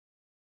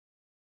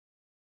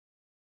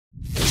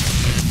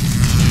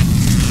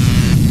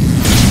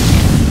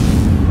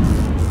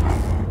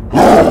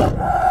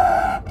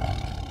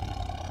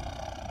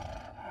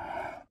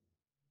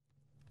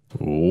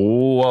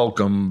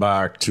Welcome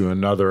back to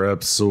another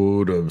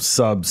episode of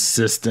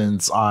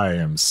Subsistence. I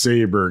am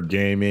Saber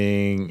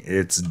Gaming.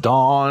 It's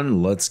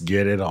dawn. Let's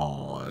get it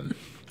on.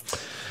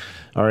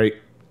 All right.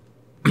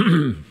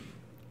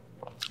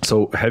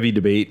 So heavy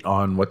debate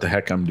on what the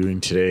heck I'm doing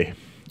today.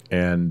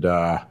 And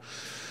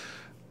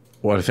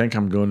what I think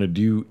I'm going to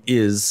do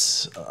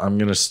is I'm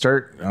going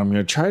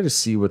to try to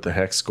see what the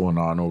heck's going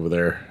on over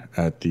there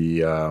at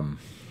the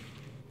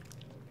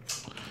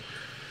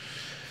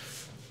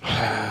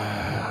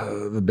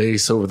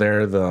base over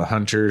there, the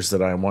hunters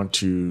that I want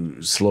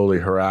to slowly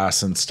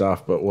harass and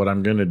stuff. But what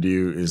I'm going to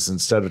do is,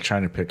 instead of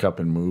trying to pick up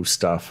and move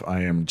stuff,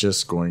 I am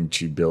just going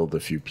to build a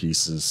few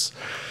pieces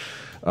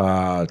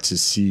to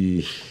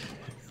see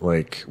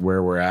like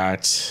where we're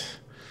at,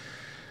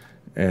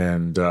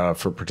 and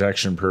for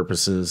protection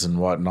purposes and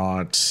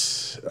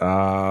whatnot.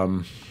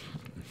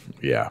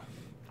 Yeah.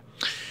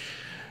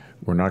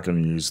 We're not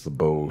going to use the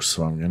bow,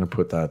 so I'm going to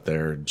put that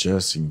there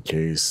just in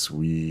case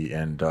we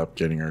end up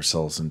getting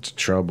ourselves into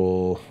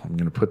trouble. I'm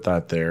going to put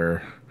that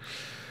there.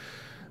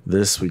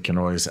 This we can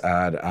always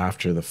add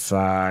after the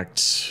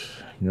fact.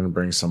 I'm going to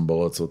bring some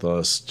bullets with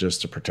us just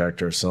to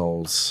protect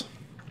ourselves.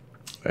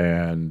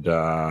 And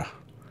I'm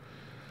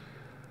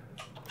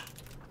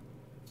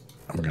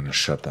going to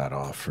shut that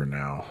off for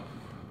now.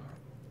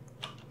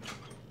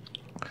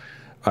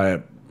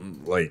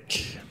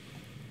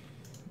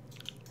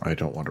 I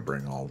don't want to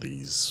bring all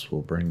these.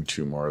 We'll bring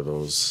 2 more of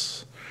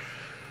those.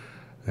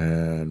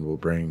 And we'll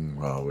bring,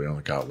 well, we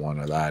only got 1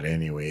 of that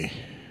anyway.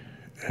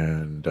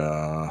 And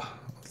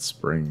let's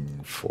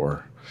bring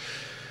 4.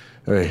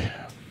 Hey,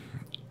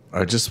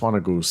 I just want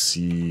to go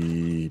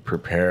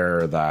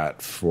prepare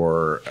that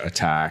for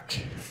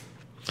attack.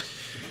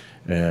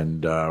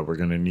 And we're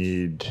going to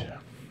need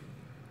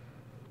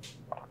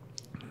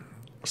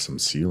some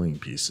ceiling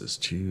pieces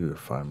too,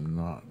 if I'm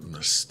not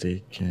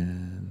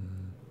mistaken.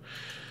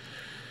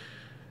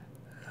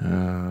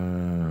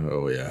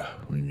 Oh yeah,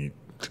 we need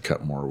to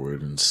cut more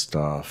wood and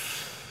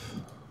stuff.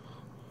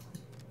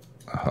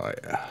 Oh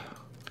yeah.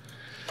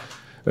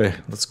 Hey,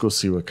 let's go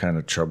see what kind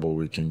of trouble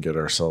we can get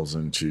ourselves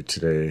into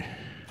today.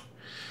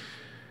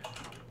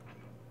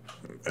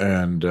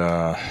 And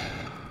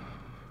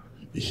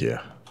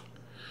yeah,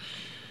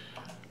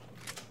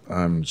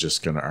 I'm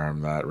just gonna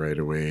arm that right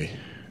away.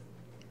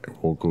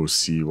 We'll go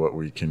see what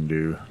we can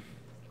do,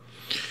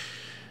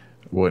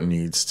 what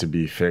needs to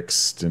be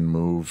fixed and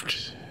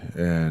moved.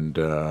 And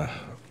yeah,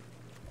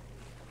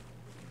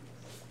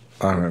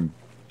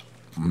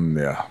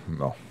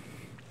 no.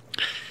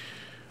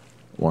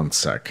 One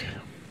sec.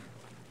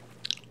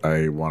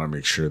 I want to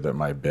make sure that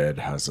my bed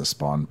has a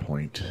spawn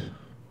point.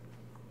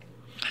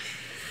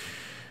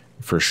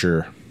 For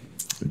sure.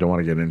 I don't want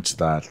to get into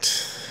that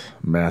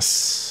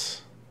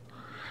mess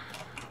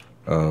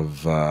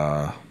of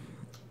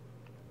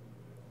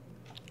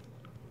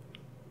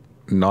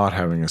not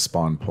having a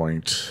spawn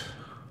point.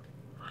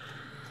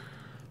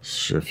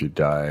 So if you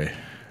die,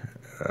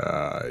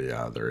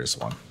 yeah, there is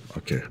one.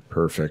 Okay,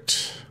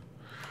 perfect.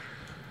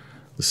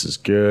 This is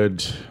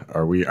good.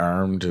 Are we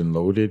armed and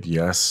loaded?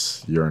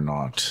 Yes, you're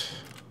not.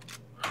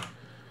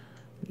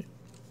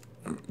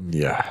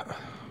 Yeah.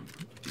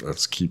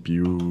 Let's keep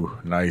you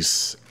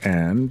nice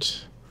and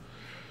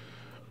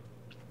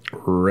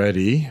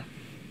ready.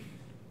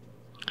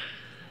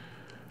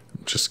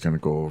 I'm just going to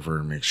go over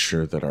and make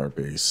sure that our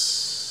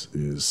base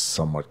is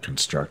somewhat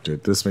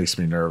constructed. This makes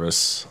me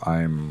nervous.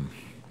 I'm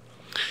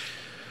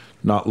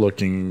not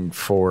looking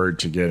forward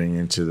to getting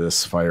into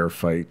this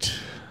firefight.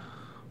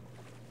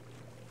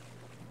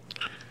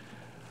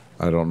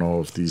 I don't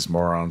know if these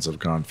morons have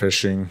gone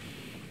fishing.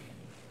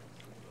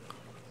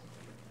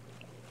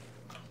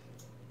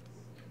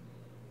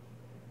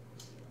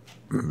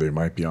 They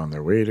might be on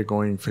their way to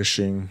going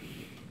fishing.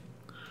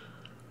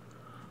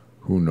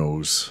 Who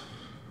knows?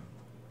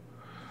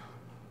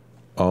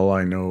 All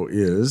I know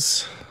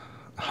is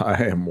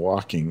I am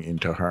walking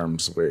into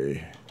harm's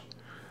way.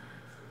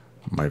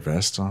 My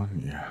vest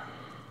on? Yeah.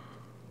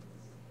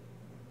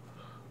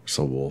 There's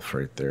a wolf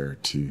right there,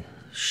 too.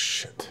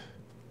 Shit.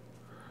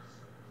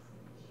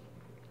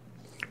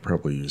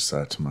 Probably use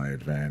that to my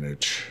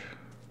advantage.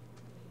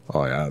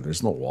 Oh, yeah,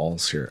 there's no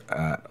walls here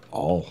at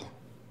all.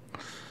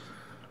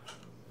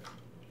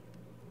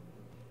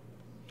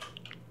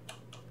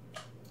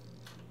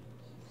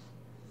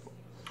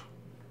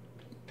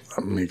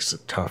 That makes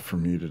it tough for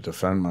me to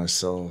defend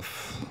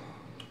myself.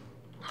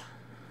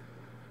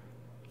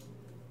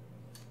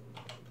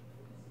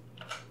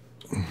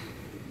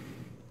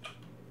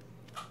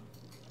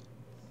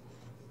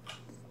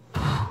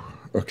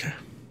 Okay.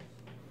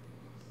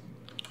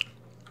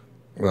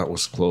 That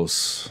was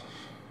close.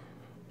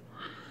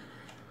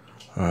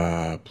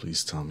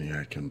 Please tell me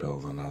I can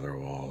build another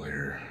wall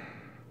here.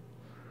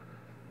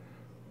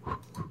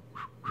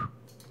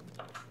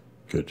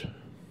 Good.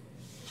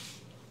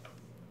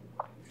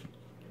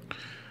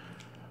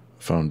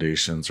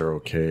 Foundations are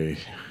okay.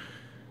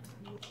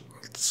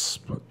 Let's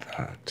put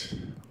that.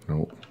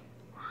 Nope.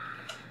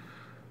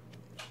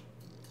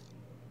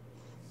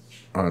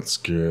 That's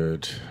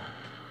good.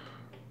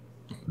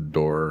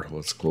 door.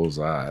 Let's close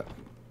that.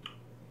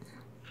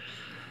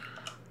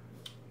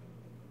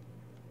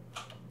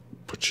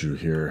 Put you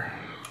here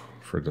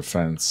for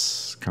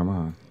defense. Come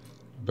on.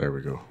 There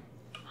we go.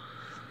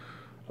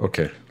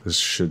 Okay, this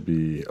should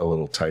be a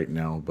little tight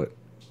now, but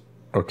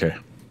okay.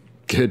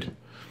 Good.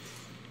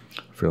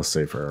 Feel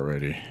safer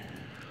already.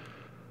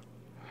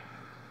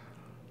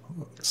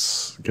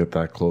 Let's get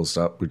that closed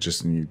up. We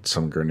just need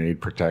some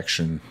grenade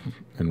protection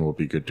and we'll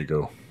be good to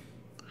go.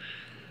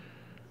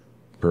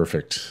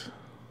 Perfect.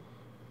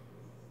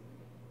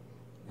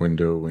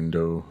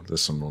 Window.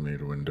 This one will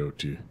need a window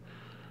too.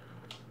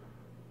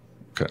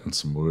 Cutting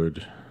some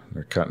wood.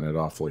 They're cutting it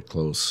awfully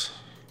close.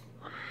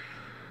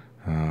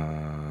 Yeah.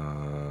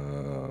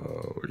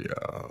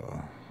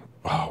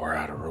 Oh, we're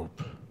out of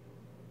rope.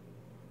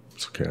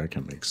 It's okay, I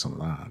can make some of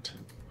that.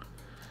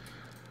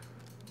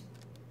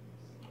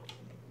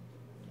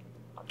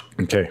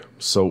 Okay,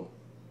 so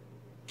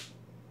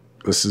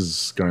this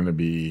is going to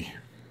be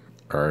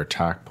our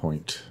attack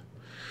point.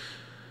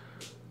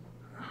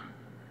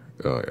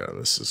 Oh yeah,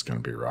 this is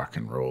going to be rock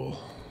and roll.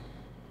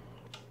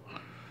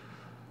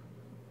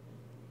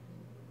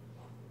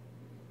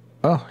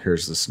 Oh,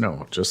 here's the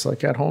snow, just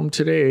like at home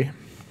today.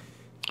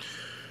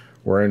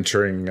 We're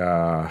entering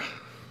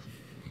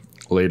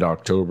late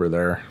October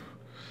there.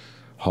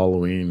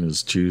 Halloween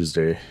is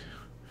Tuesday.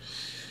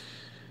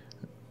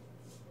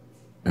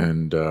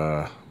 And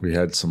we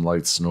had some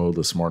light snow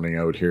this morning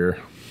out here.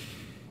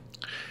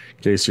 In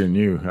case you're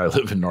new, I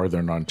live in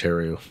Northern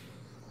Ontario.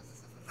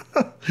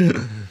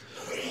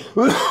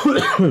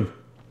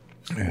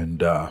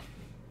 And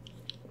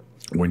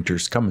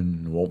winter's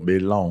coming, won't be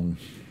long.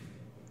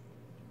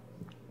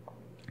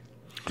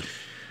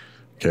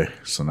 Okay,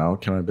 so now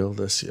can I build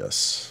this?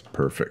 Yes,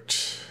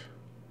 perfect.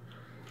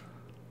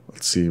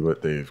 Let's see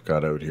what they've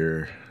got out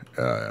here.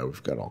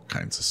 We've got all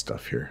kinds of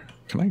stuff here.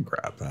 Can I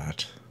grab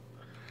that?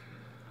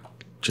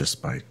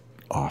 Just by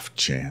off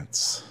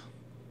chance.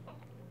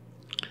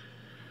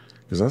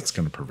 Because that's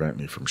going to prevent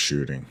me from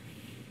shooting.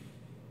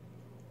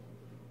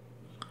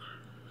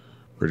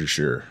 Pretty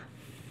sure.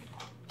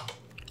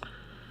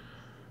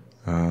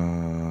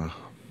 I'm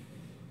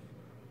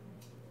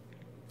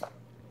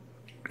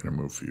going to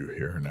move you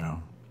here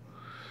now.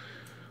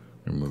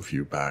 I'm going to move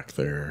you back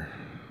there.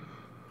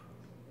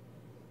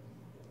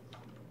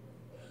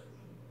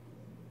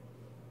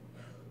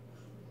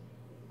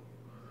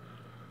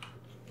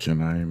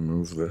 Can I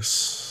move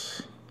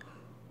this?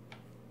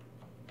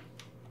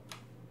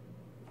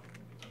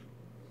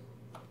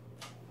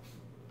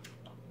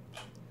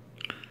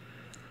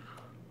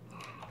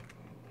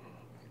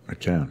 I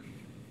can.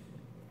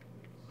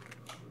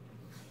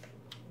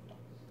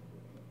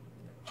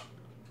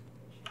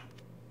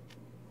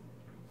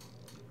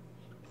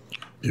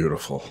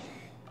 Beautiful.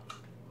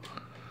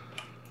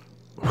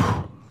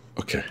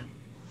 Okay.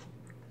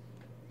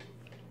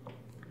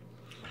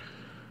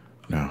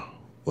 Now,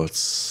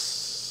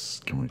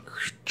 can we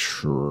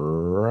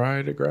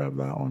try to grab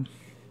that one?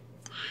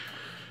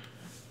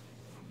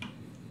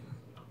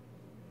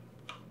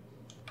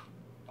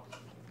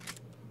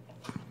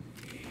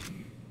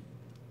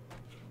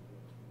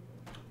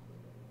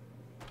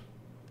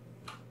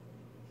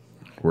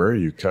 Where are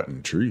you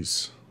cutting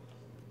trees?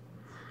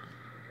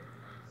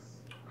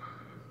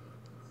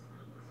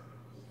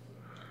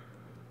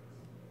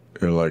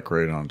 You're like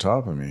right on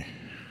top of me.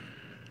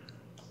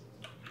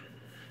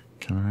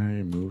 Can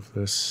I move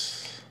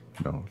this?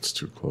 No, it's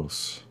too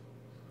close.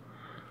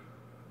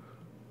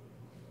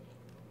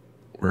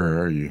 Where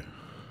are you?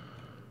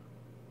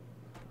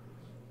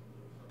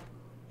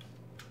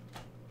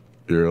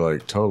 You're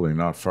like totally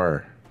not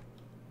far.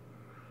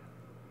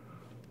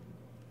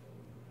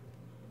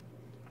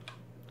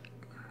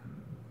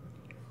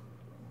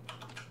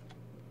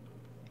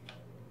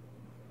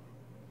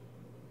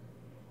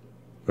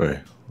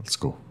 Okay, let's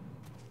go.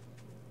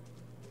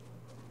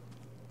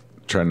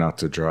 Try not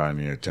to draw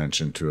any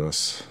attention to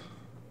us.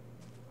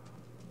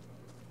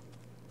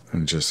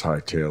 And just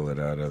hightail it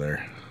out of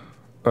there.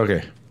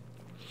 Okay.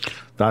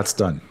 That's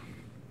done.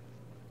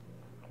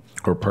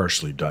 Or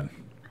partially done.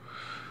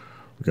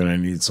 We're going to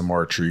need some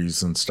more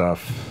trees and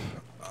stuff.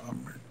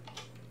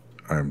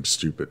 I'm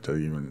stupid to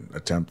even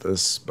attempt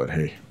this, but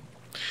hey.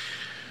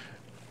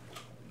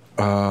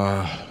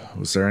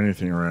 Was there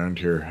anything around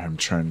here? I'm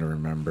trying to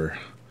remember.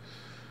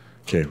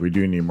 Okay, we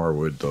do need more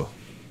wood though.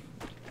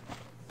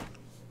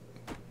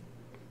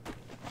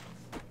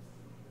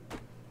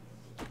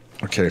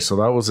 Okay, so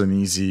that was an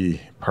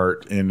easy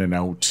part in and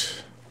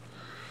out.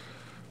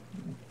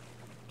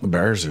 The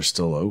bears are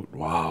still out.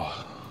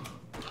 Wow.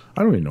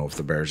 I don't even know if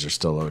the bears are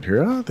still out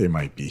here. They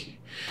might be.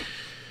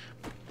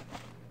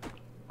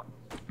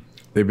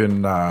 They've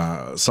been,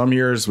 some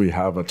years we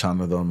have a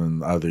ton of them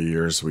and other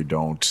years we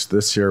don't.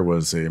 This year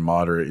was a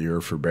moderate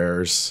year for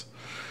bears.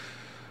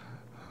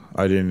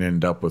 I didn't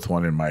end up with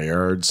one in my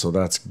yard, so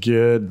that's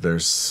good.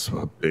 There's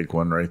a big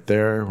one right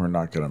there. We're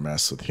not going to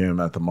mess with him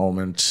at the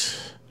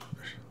moment.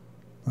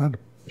 Not a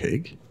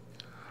pig.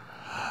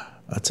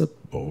 That's a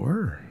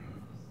boar.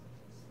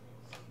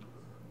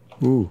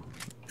 Ooh,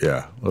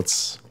 yeah.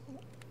 Let's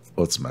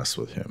let's mess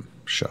with him,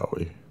 shall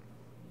we?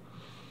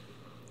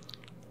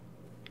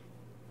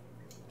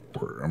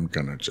 I'm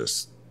gonna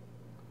just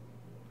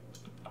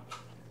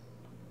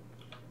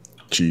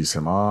cheese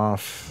him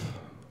off.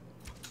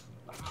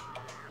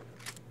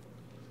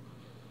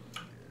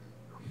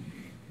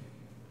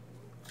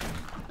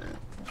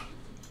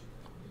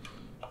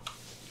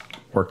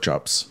 Pork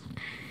chops.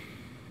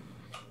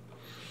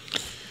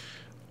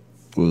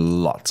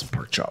 Lots of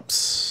pork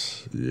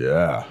chops.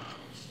 Yeah.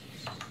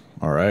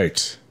 All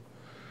right.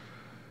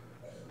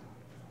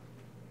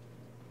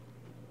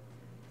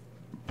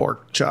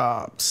 Pork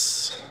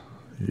chops.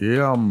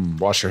 Yum.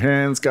 Wash your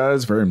hands,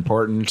 guys. Very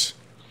important.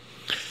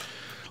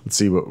 Let's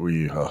see what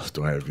we...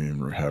 do I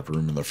even have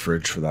room in the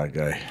fridge for that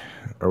guy?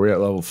 Are we at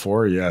level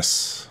 4?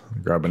 Yes.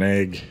 Grab an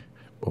egg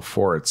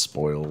before it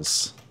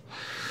spoils.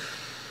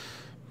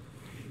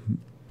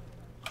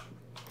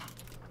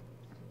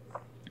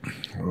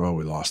 Well,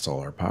 we lost all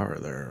our power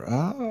there.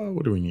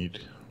 What do we need?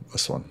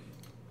 This one.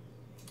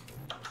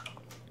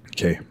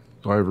 Okay.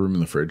 Do I have room in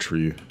the fridge for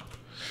you?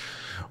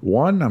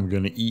 One, I'm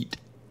going to eat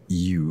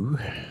you.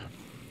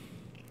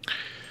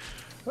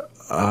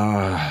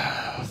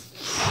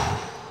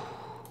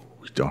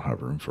 We don't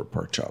have room for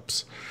pork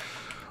chops.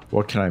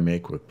 What can I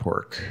make with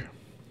pork?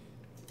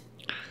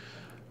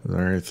 Is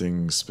there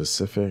anything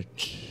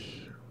specific?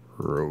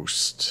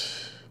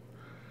 Roast.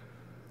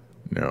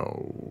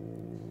 No.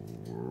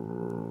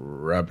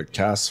 Rabbit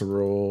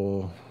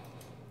casserole.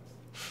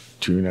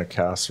 Tuna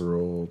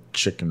casserole.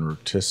 Chicken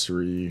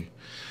rotisserie.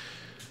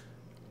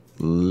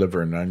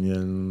 Liver and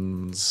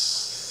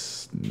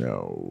onions.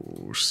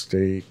 No.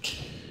 Steak.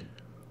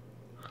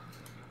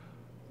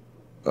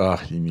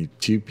 You need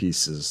 2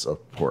 pieces of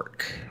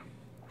pork.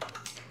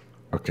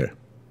 Okay.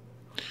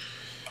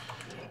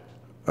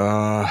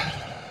 Darn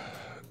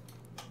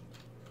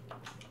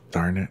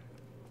it.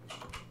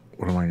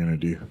 What am I going to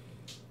do?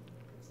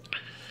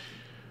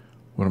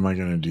 What am I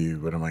going to do?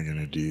 What am I going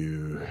to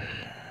do?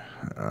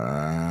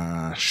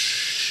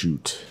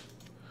 Shoot.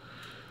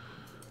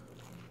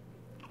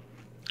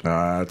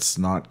 That's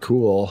not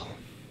cool.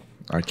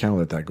 I can't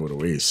let that go to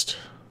waste.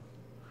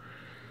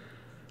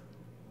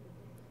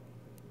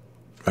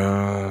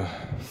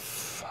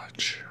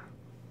 Fudge.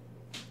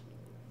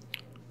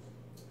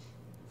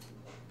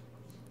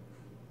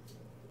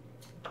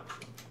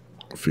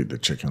 Feed the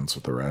chickens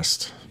with the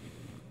rest.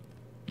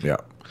 Yeah.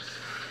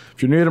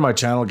 If you're new to my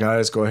channel,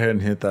 guys, go ahead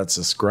and hit that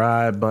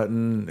subscribe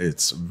button.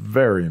 It's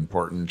very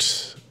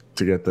important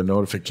to get the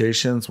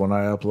notifications when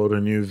I upload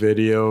a new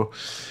video.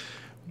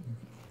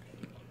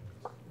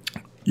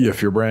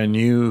 If you're brand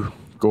new,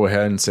 go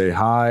ahead and say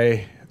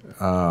hi.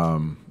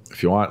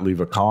 If you want,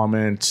 leave a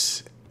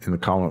comment in the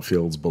comment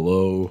fields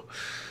below.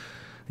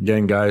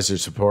 Again, guys, your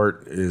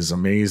support is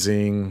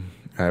amazing.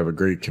 I have a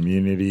great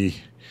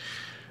community.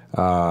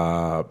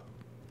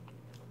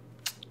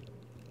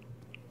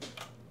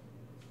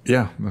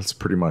 Yeah, that's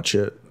pretty much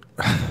it.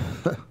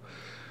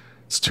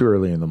 It's too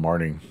early in the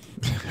morning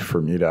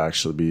for me to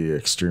actually be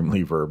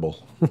extremely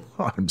verbal.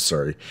 I'm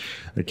sorry.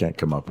 I can't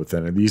come up with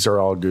any. These are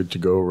all good to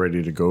go,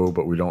 ready to go,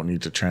 but we don't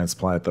need to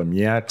transplant them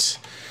yet.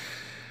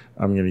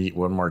 I'm going to eat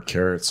one more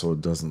carrot so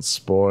it doesn't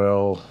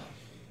spoil.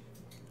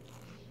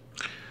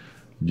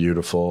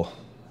 Beautiful.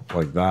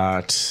 Like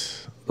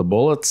that. The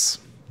bullets.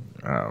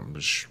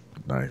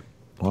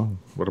 Well,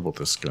 what about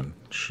this gun?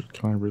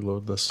 Can I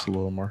reload this a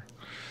little more?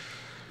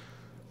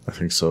 I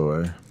think so,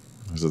 eh?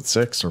 Is it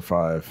 6 or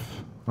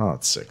 5? Oh,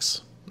 it's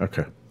 6.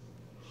 Okay.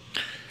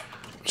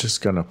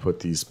 Just gonna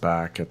put these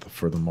back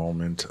for the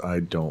moment.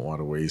 I don't want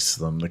to waste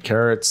them. The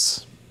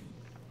carrots,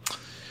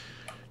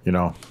 you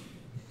know,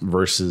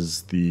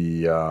 versus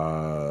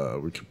the...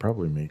 we could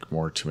probably make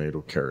more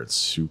tomato carrot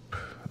soup,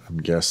 I'm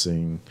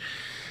guessing.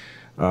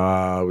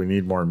 We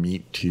need more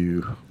meat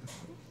too.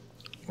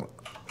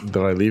 Did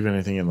I leave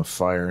anything in the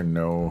fire?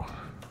 No.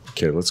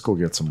 Okay, let's go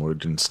get some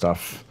wood and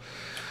stuff.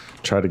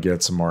 Try to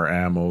get some more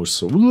ammo.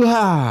 So,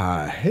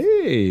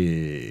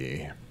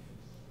 hey.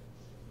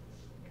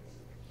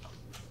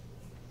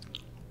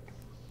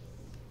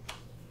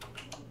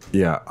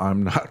 Yeah,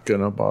 I'm not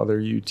gonna bother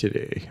you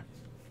today.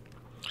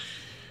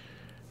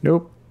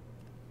 Nope.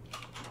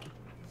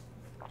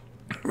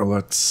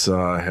 Let's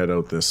head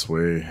out this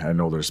way. I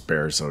know there's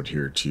bears out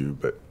here too,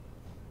 but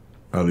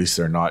at least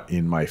they're not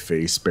in my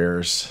face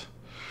bears.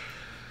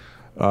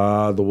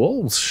 The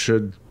wolves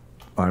should,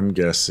 I'm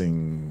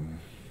guessing,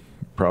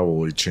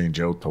 probably change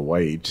out to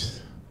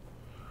white.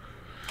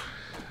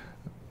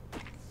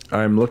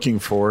 I'm looking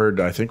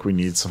forward. I think we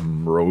need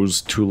some rose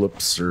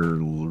tulips or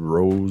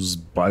rose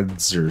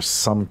buds or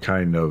some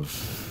kind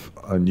of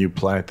a new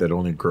plant that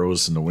only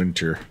grows in the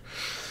winter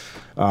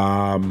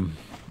to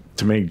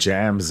make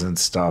jams and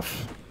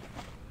stuff.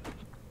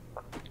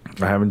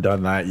 I haven't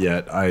done that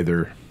yet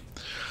either.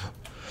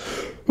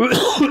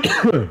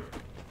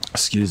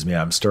 Excuse me,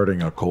 I'm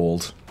starting a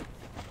cold.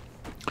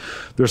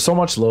 There's so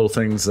much little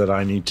things that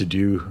I need to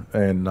do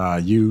and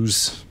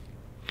use.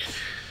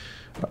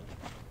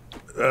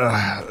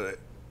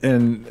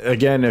 And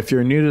again, if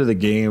you're new to the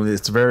game,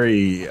 it's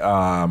very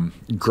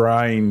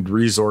grind,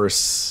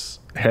 resource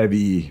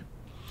heavy.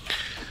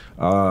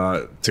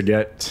 To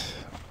get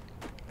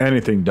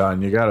anything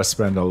done, you got to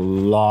spend a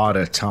lot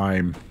of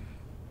time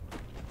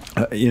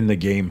in the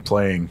game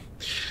playing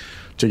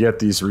to get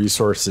these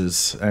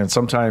resources. And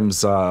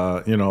sometimes,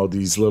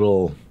 these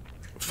little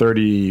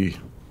 30,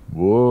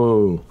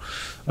 whoa,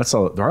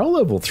 they're all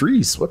level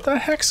 3s. What the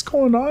heck's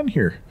going on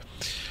here?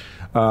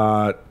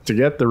 To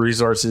get the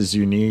resources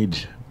you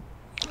need,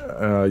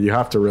 you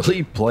have to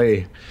really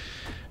play.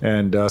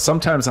 And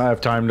sometimes I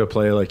have time to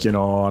play, like,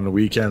 on the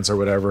weekends or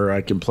whatever.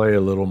 I can play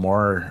a little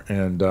more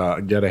and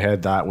get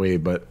ahead that way.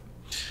 But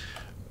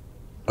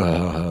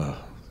there's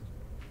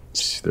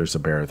a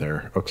bear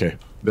there. Okay.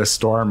 This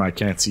storm, I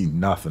can't see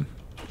nothing.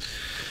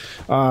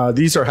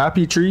 These are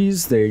happy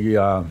trees. They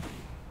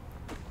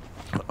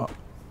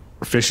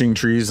fishing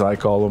trees, I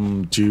call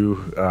them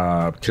too,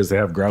 because they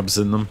have grubs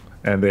in them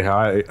and they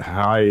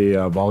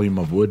high volume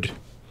of wood.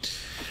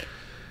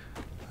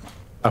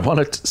 I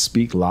want to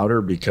speak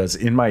louder because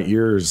in my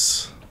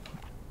ears,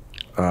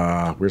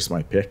 where's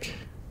my pick?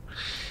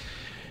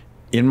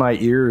 In my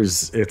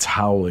ears, it's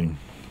howling.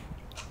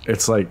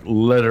 It's like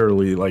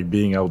literally like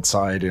being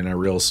outside in a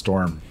real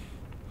storm.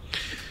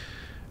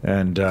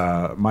 And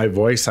my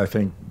voice, I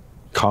think,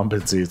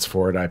 compensates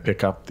for it. I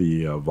pick up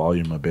the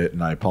volume a bit,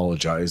 and I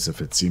apologize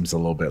if it seems a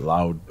little bit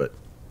loud, but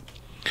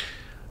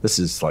this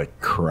is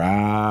like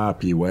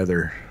crappy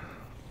weather.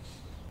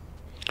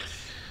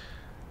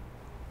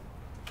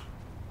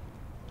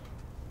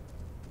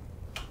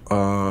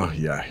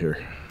 Yeah,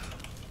 here.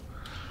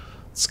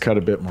 Let's cut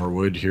a bit more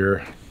wood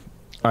here.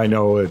 I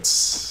know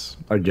it's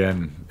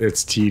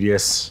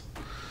tedious.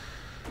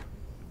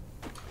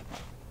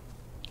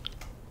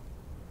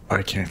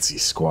 I can't see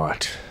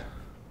squat.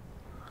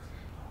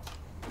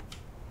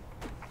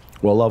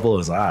 What level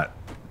is that?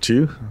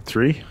 2?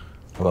 3?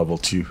 Level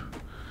 2. You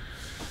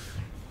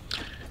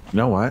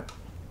know what?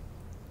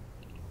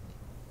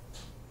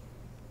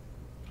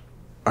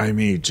 I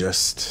may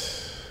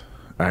just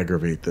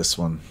aggravate this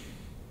one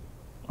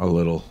a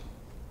little.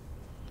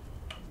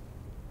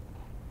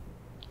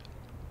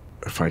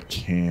 If I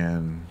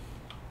can.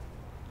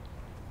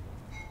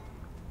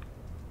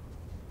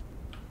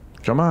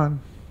 Come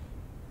on.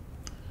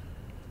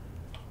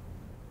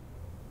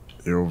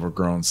 The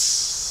overgrown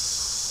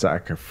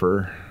sack of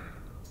fur.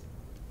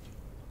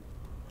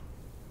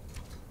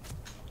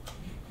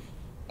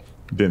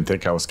 Didn't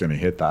think I was going to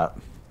hit that.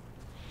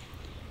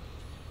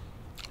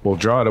 We'll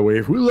draw it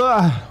away.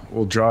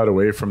 We'll draw it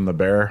away from the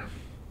bear.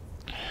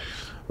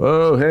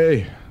 Oh,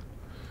 hey.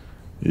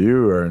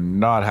 You are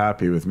not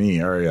happy with me,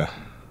 are you?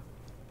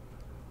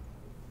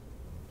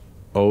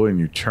 Oh, and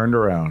you turned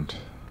around.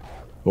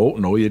 Oh,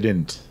 no, you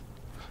didn't.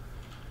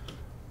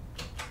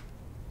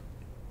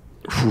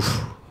 Whew.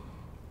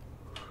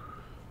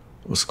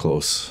 It was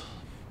close.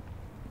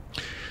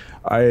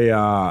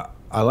 I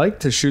like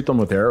to shoot them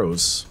with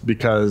arrows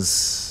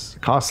because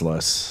it costs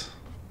less.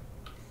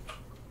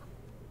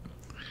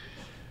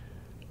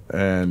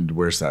 And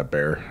where's that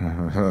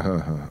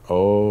bear?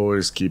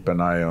 Always keep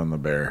an eye on the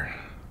bear.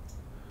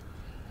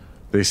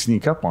 They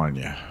sneak up on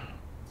you.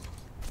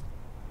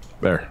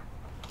 There.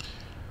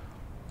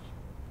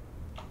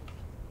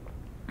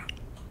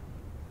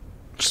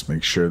 Just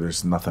make sure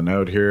there's nothing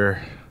out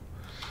here.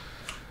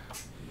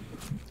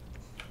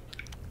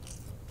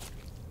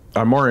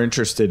 I'm more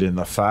interested in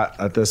the fat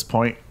at this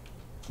point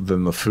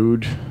than the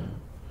food.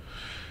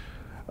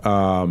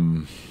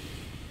 Because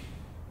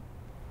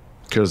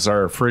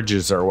our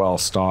fridges are well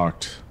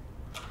stocked.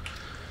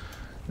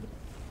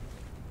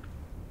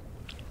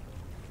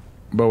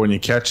 But when you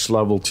catch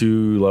level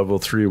 2, level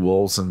 3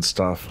 wolves and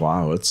stuff,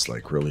 wow, it's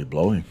like really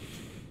blowing.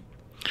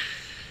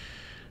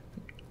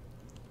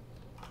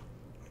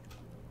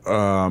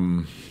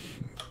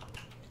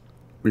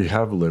 We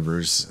have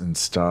livers and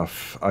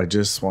stuff. I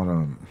just want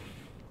to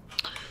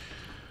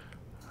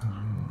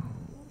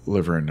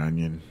liver and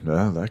onion.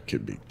 That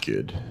could be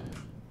good.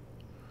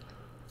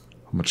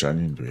 How much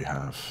onion do we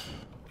have?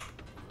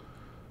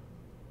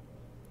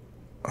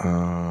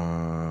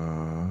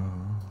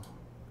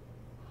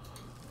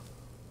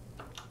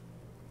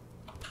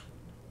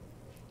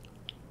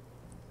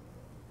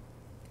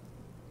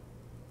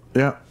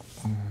 Yeah,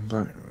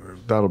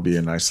 that'll be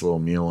a nice little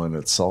meal in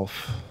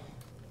itself.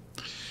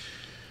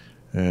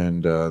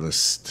 And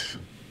let's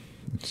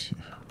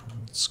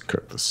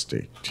cook the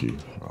steak too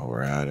while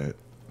we're at it.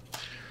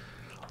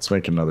 Let's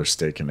make another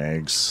steak and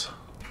eggs.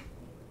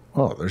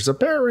 Oh, there's a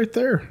bear right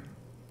there.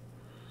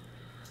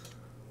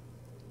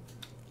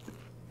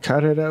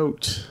 Cut it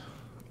out.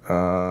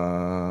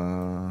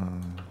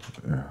 Yeah.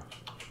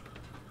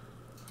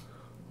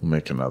 We'll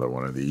make another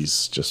one of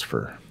these just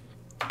for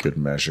good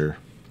measure.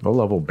 What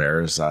level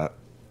bear is that?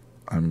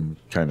 I'm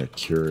kind of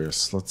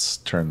curious. Let's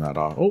turn that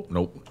off. Oh,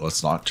 nope.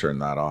 Let's not turn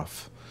that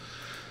off.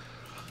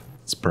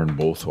 Let's burn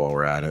both while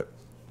we're at it.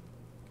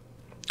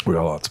 We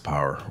got lots of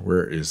power.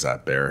 Where is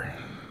that bear?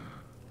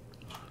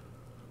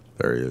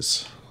 There he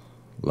is.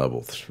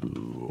 Level 3.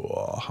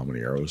 Oh, how many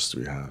arrows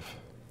do we have?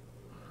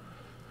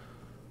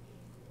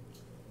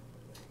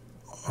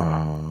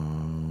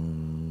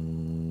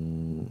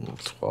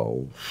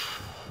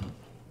 12.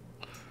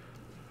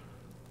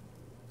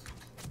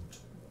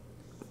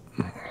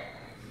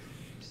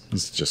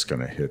 It's just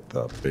gonna hit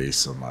the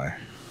base of my.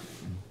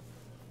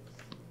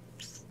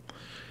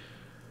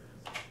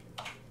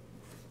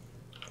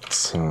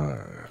 Let's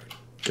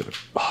get it.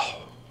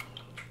 Oh.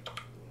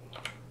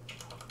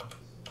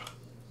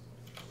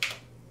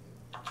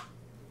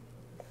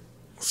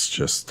 Let's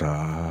just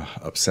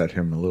upset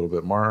him a little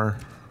bit more.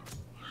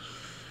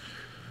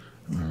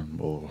 And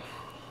we'll.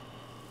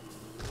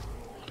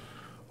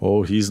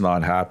 Oh, he's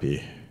not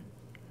happy.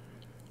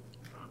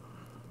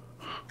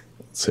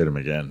 Let's hit him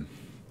again.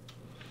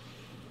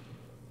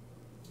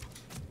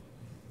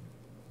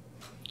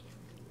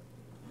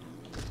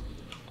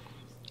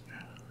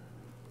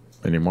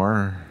 Any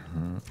more?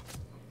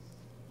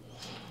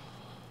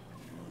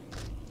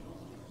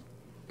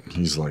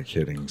 He's like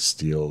hitting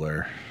steel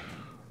there.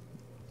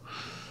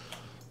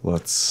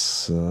 Let's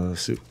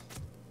see.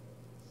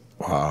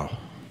 Wow.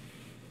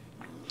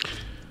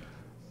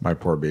 My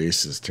poor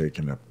base is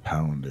taking a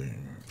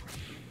pounding.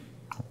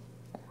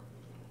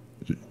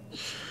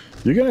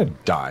 You're gonna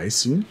die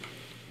soon?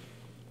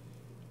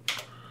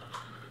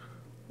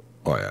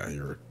 Oh yeah,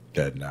 you're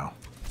dead now.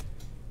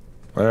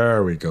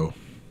 There we go.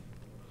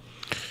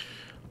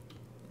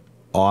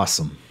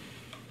 Awesome.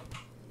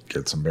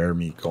 Get some bear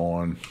meat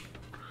going.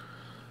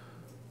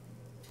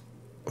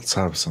 Let's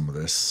have some of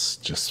this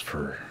just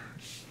for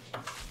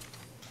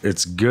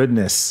its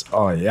goodness.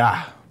 Oh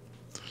yeah.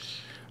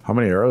 How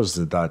many arrows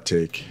did that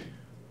take?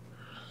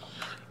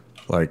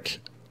 Like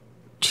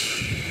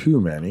too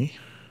many.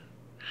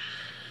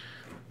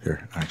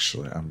 Here,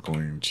 actually, I'm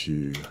going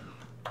to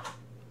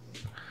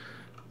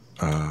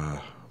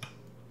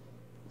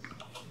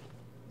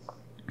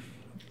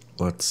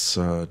let's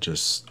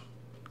just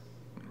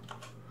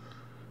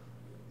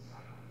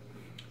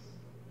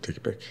take a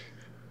pic.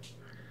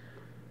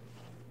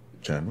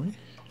 Can we?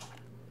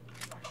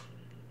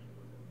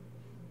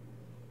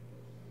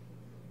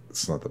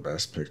 It's not the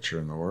best picture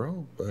in the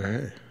world, but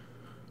hey,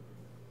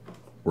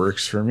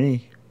 works for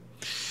me.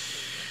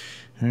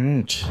 All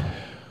right.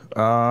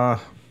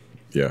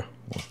 Yeah,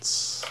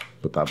 let's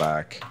put that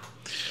back.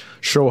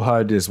 Show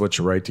HUD is what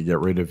you write to get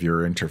rid of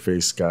your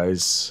interface,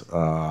 guys.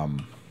 Oh,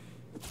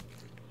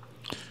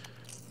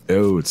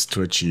 it's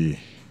twitchy.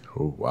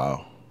 Oh,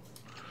 wow.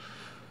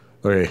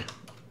 Okay,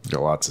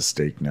 got lots of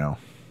steak now.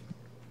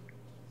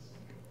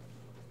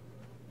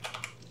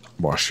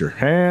 Wash your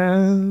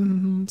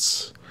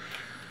hands.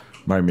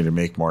 Remind me to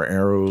make more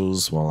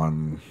arrows while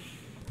I'm...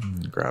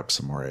 Grab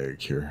some more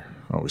egg here.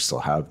 Oh, we still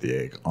have the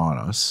egg on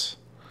us.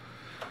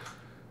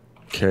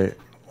 Okay,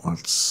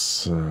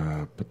 let's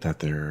put that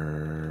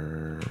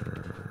there.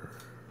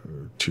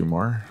 2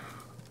 more.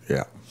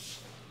 Yeah.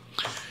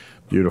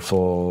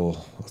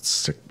 Beautiful. Let's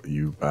stick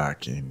you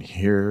back in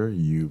here.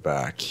 You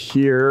back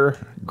here.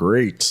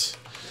 Great.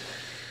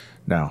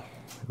 Now,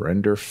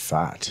 render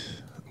fat.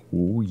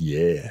 Oh,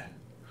 yeah.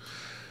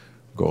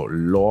 Got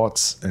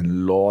lots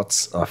and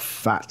lots of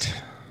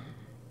fat.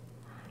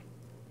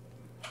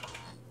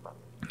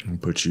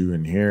 And put you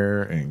in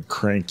here and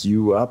crank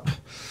you up.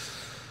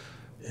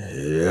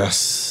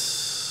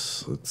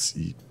 Yes. Let's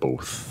eat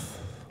both.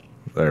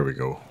 There we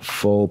go.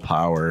 Full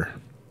power.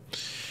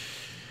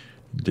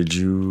 Did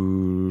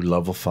you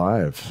level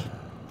 5?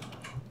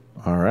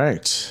 All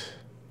right.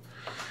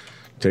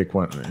 Take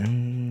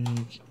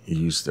one.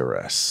 Use the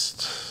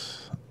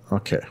rest.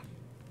 Okay.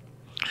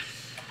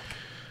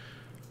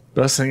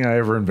 Best thing I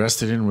ever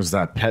invested in was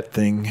that pet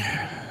thing.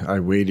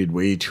 I waited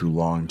way too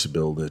long to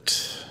build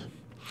it.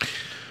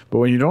 But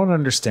when you don't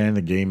understand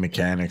the game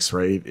mechanics,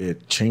 right,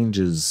 it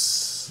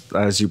changes.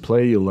 As you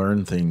play, you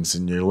learn things,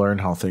 and you learn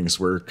how things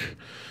work.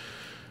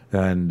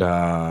 And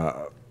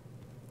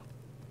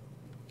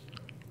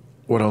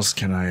what else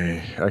can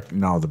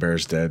now the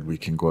bear's dead, we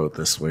can go out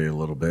this way a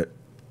little bit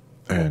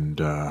and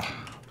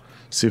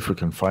see if we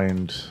can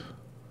find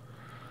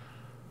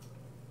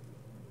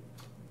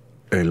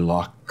a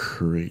lock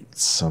crate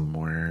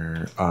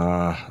somewhere.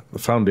 The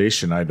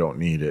foundation, I don't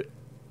need it.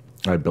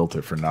 I built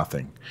it for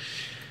nothing.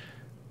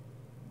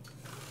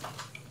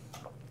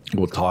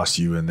 We'll toss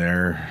you in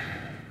there.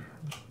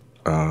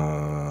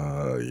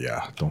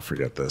 Yeah, don't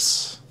forget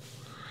this.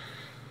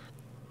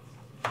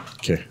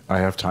 Okay, I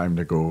have time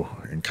to go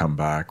and come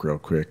back real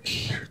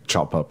quick.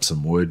 Chop up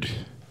some wood.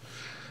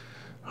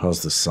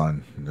 How's the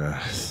sun?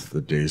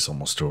 The day's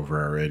almost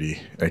over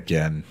already.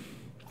 Again.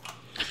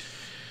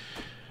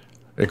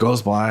 It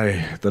goes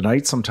by. The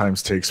night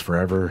sometimes takes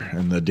forever,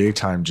 and the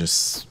daytime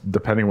just,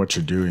 depending what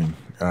you're doing,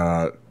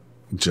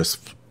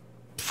 just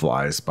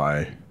flies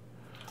by.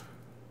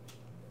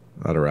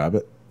 Not a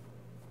rabbit.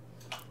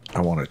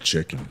 I want a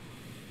chicken.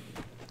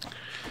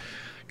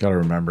 Gotta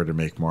remember to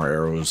make more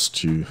arrows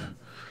too.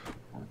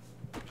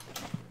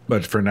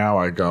 But for now,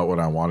 I got what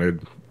I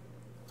wanted,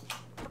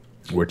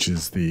 which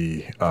is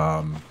the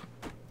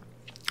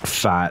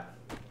fat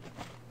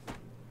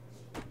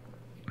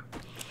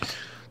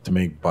to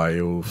make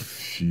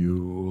biofuel.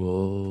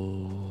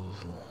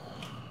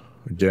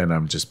 Again,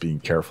 I'm just being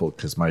careful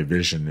because my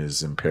vision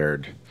is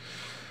impaired.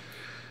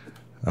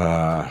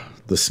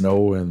 The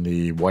snow and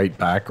the white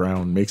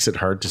background makes it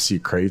hard to see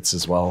crates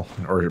as well,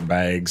 or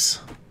bags.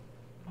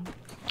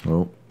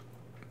 Oh,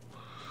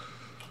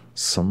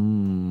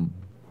 somebody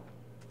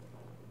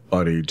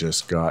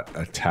just got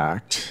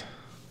attacked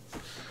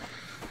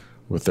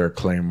with their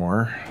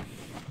claymore.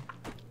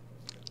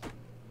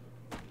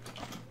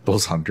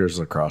 Those hunters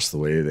across the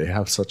way, they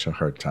have such a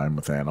hard time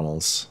with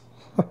animals.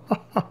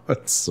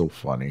 That's so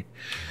funny.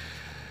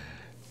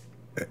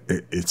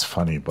 It's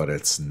funny, but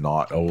it's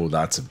not. Oh,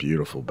 that's a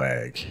beautiful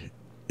bag.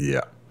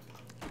 Yeah.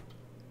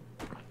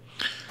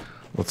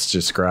 Let's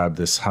just grab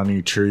this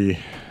honey tree.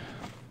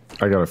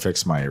 I gotta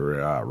fix my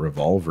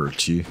revolver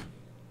too.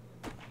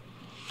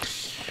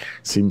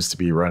 Seems to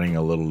be running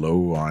a little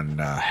low on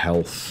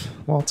health.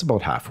 Well, it's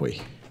about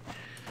halfway.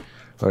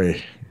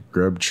 Okay,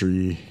 grub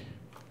tree.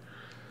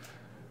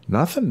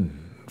 Nothing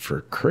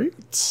for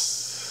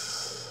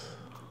crates.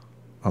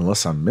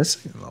 Unless I'm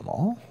missing them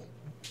all.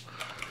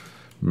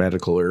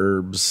 Medical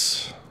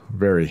herbs.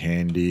 Very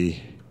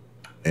handy.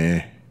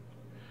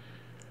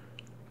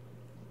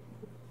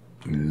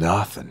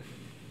 Nothing.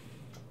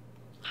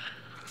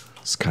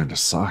 This kind of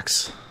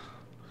sucks.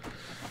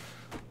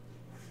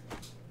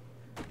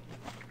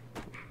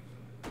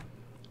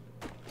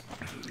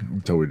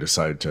 Until we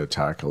decide to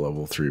attack a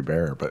level 3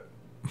 bear, but...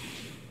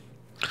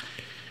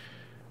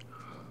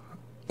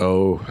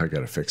 Oh, I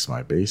gotta fix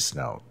my base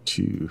now,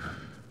 too.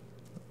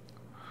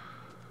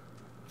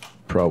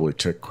 Probably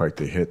took quite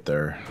the hit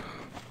there.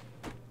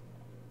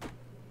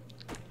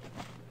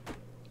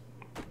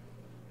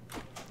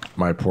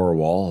 My poor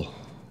wall.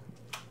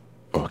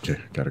 Okay,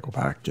 gotta go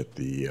back, get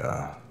the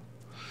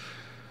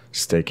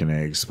steak and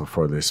eggs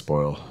before they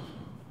spoil.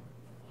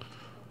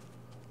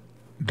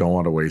 Don't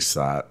want to waste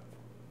that.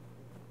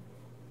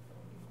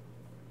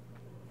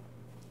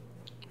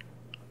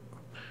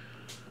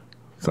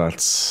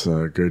 That's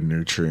good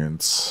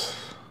nutrients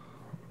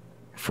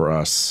for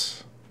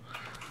us.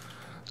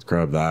 Let's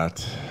grab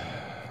that.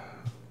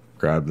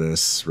 Grab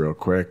this real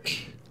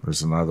quick.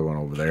 There's another one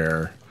over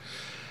there.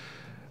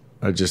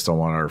 I just don't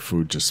want our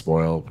food to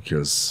spoil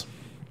because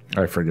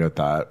I forget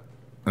that.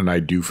 And I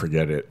do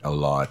forget it a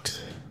lot.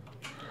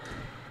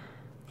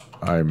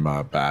 I'm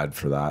bad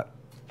for that.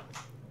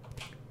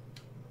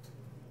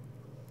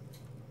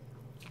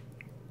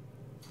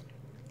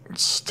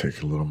 Let's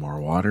take a little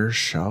more water,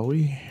 shall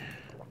we?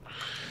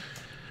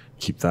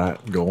 Keep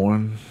that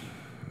going.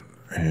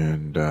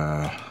 And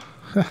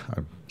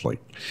I'm like,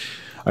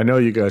 I know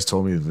you guys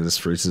told me that this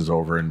freezes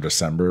over in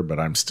December, but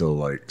I'm still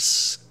like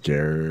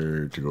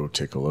scared to go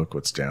take a look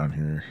what's down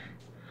here.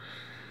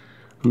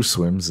 Who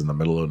swims in the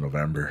middle of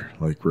November?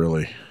 Like,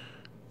 really?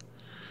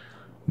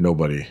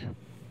 Nobody.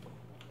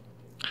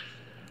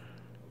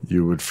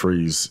 You would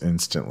freeze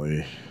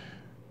instantly.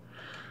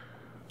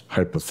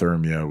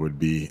 Hypothermia would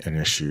be an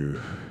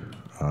issue.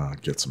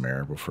 Get some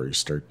air before you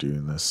start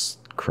doing this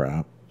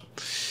crap.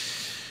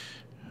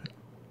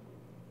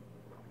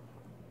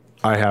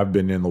 I have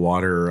been in the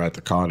water at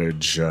the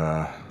cottage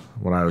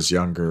when I was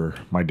younger.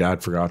 My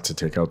dad forgot to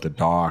take out the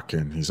dock,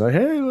 and he's like,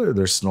 hey, look,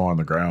 there's snow on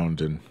the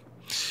ground. And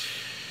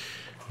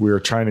we were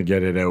trying to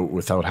get it out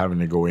without having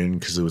to go in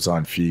because it was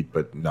on feet,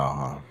 but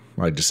no,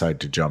 I decided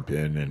to jump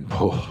in, and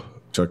it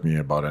took me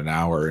about an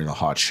hour in a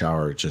hot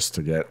shower just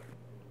to get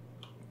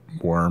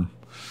warm.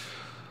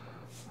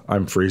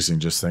 I'm freezing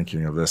just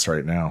thinking of this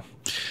right now.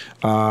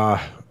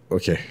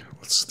 Okay,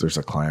 there's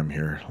a clam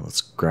here.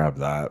 Let's grab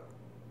that.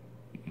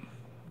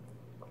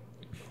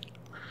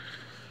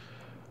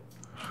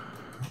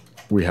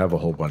 We have a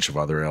whole bunch of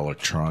other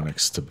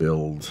electronics to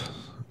build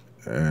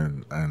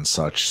and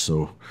such,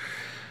 so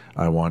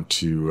I want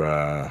to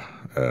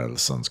the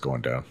sun's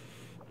going down.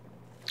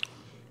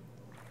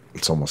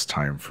 It's almost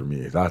time for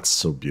me. That's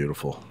so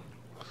beautiful.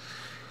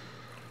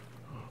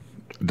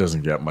 It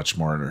doesn't get much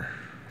more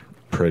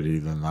pretty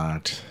than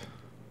that.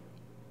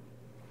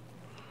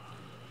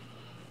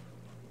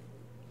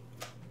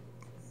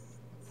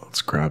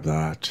 Let's grab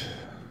that.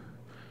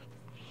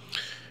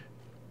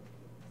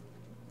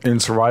 In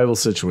survival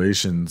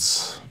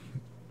situations,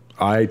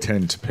 I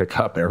tend to pick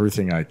up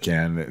everything I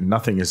can.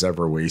 Nothing is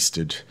ever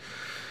wasted.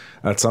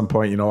 At some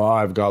point,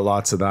 I've got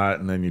lots of that,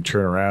 and then you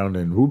turn around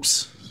and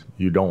whoops,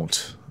 you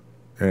don't.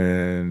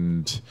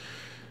 And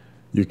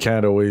you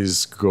can't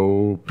always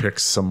go pick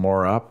some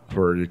more up,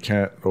 or you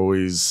can't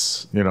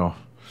always, get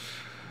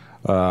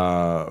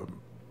around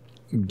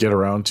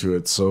to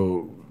it.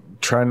 So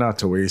try not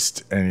to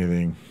waste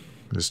anything.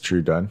 Is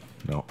tree done?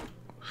 No.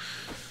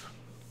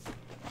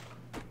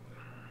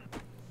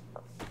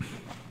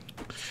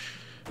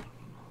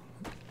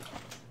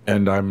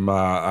 And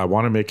I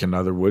want to make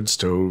another wood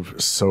stove.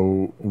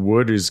 So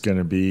wood is going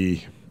to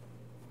be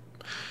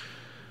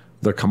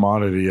the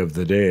commodity of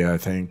the day, I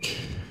think.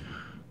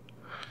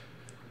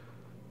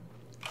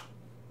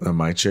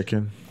 My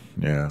chicken?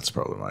 Yeah, it's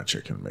probably my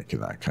chicken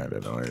making that kind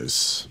of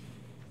noise.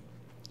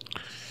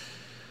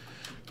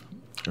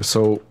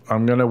 So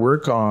I'm going to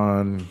work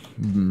on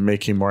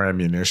making more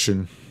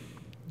ammunition.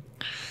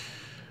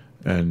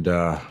 And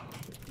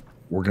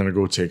we're going to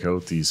go take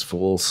out these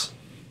fools.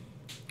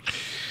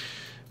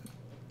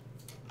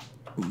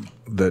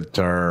 that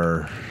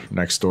are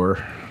next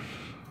door.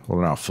 Well,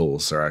 they're not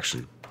fools. They're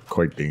actually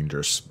quite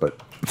dangerous,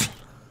 but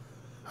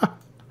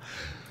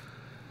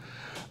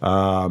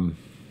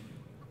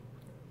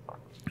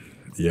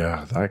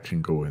yeah, that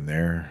can go in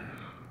there.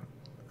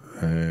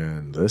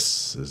 And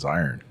this is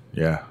iron.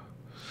 Yeah.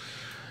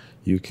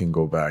 You can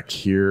go back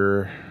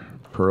here.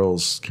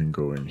 Pearls can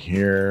go in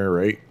here,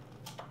 right?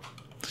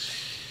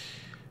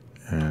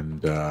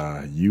 And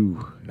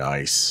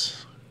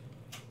nice.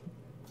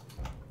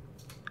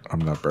 I'm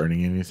not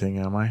burning anything,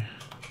 am I?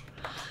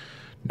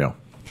 No.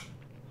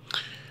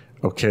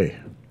 Okay.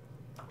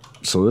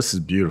 So this is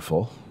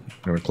beautiful. I'm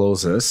going to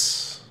close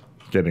this.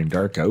 Getting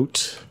dark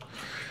out.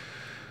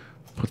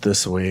 Put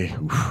this away.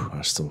 Oof,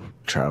 I'm still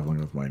traveling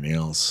with my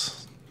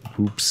nails.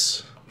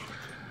 Oops.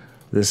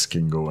 This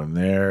can go in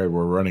there.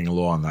 We're running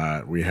low on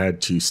that. We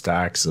had 2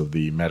 stacks of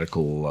the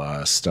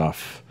medical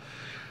stuff.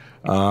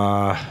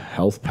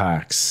 Health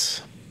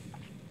packs.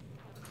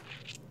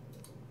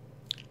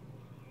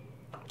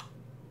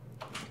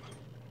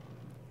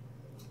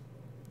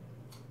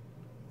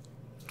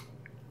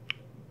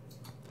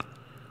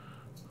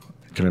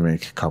 Gonna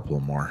make a couple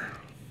more.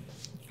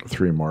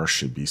 3 more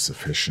should be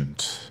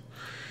sufficient.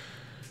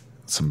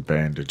 Some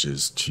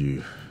bandages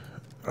too.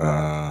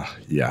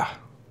 Yeah.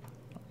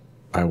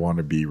 I want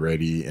to be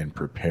ready and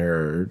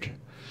prepared.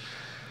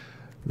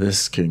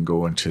 This can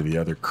go into the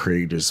other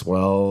crate as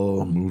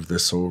well. Move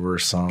this over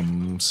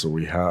some so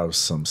we have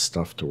some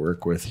stuff to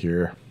work with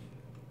here.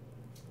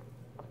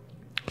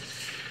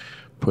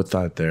 Put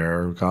that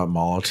there. We got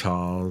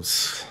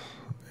Molotovs.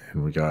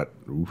 And we got...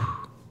 Ooh,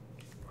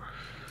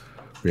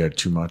 we had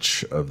too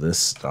much of this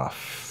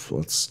stuff.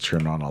 Let's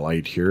turn on a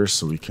light here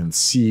so we can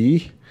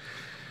see.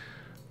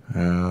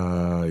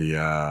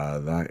 Yeah,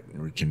 that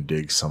we can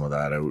dig some of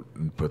that out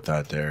and put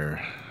that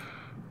there.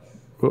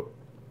 Oh,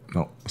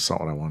 no, that's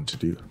not what I wanted to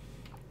do.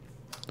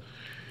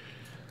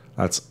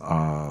 That's,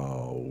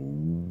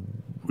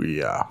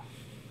 yeah.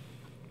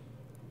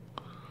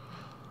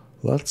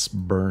 Let's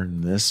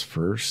burn this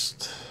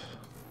first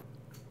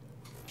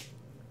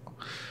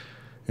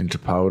into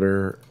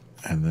powder,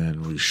 and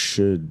then we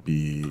should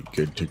be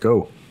good to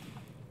go.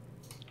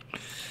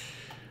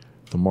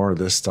 The more of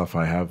this stuff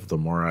I have, the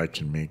more I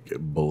can make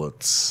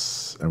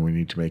bullets. And we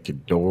need to make a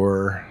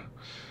door.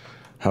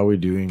 How are we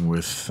doing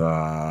with...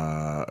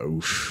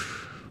 oof.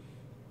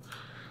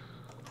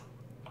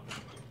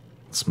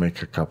 Let's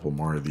make a couple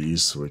more of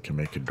these so we can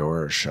make a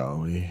door, shall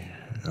we?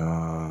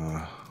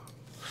 How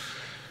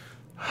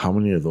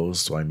many of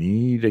those do I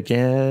need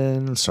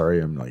again? Sorry,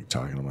 I'm like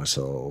talking to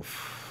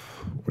myself.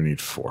 We need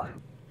 4.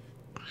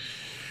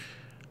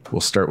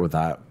 We'll start with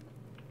that.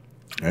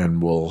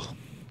 And we'll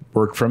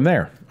work from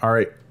there. All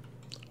right.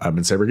 I've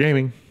been Saber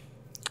Gaming.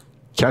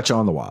 Catch you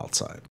on the wild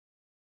side.